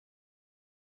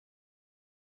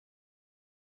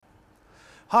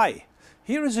Hi,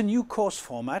 here is a new course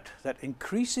format that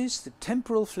increases the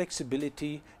temporal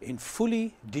flexibility in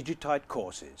fully digitized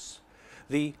courses,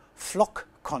 the flock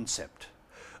concept,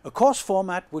 a course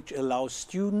format which allows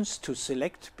students to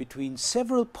select between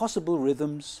several possible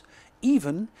rhythms,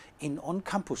 even in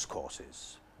on-campus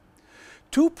courses.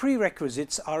 Two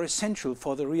prerequisites are essential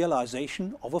for the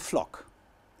realization of a flock.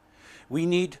 We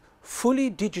need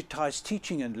fully digitized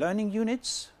teaching and learning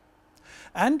units,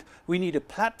 and we need a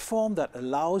platform that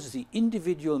allows the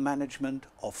individual management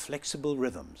of flexible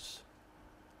rhythms.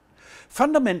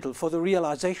 Fundamental for the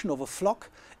realization of a flock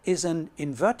is an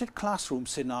inverted classroom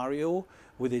scenario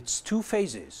with its two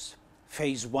phases.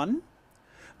 Phase 1,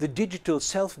 the digital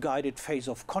self-guided phase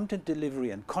of content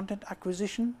delivery and content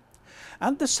acquisition,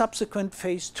 and the subsequent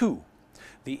Phase 2,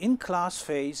 the in-class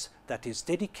phase that is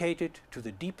dedicated to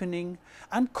the deepening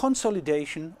and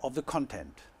consolidation of the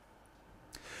content.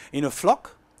 In a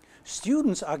flock,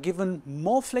 students are given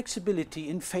more flexibility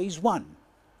in Phase 1.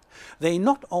 They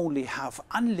not only have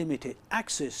unlimited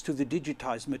access to the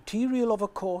digitized material of a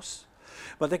course,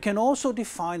 but they can also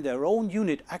define their own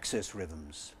unit access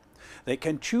rhythms. They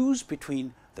can choose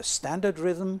between the standard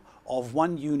rhythm of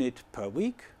 1 unit per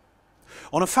week.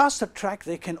 On a faster track,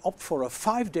 they can opt for a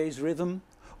 5-day rhythm,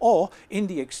 or in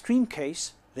the extreme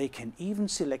case, they can even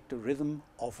select a rhythm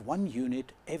of 1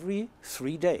 unit every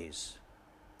 3 days.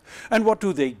 And what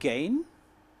do they gain?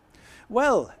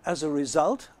 Well, as a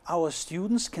result, our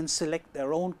students can select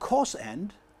their own course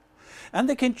end, and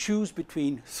they can choose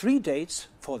between 3 dates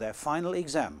for their final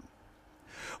exam.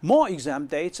 More exam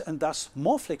dates and thus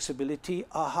more flexibility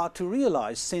are hard to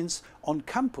realize, since on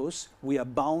campus we are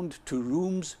bound to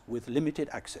rooms with limited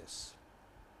access.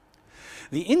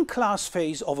 The in-class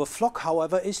phase of a flock,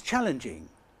 however, is challenging.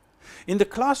 In the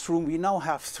classroom we now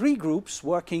have 3 groups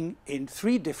working in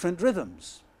 3 different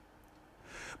rhythms.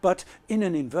 But in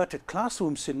an inverted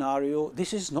classroom scenario,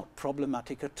 this is not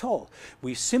problematic at all.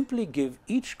 We simply give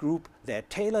each group their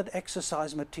tailored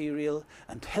exercise material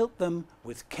and help them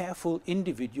with careful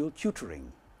individual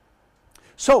tutoring.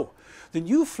 So, the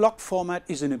new flock format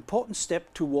is an important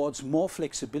step towards more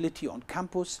flexibility on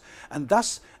campus, and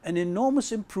thus an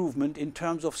enormous improvement in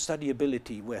terms of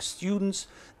studyability, where students,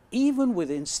 even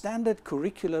within standard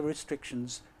curricular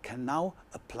restrictions, can now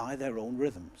apply their own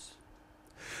rhythms.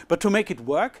 But to make it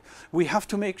work, we have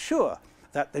to make sure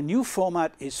that the new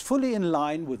format is fully in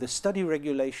line with the study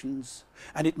regulations,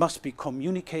 and it must be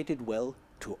communicated well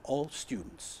to all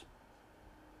students.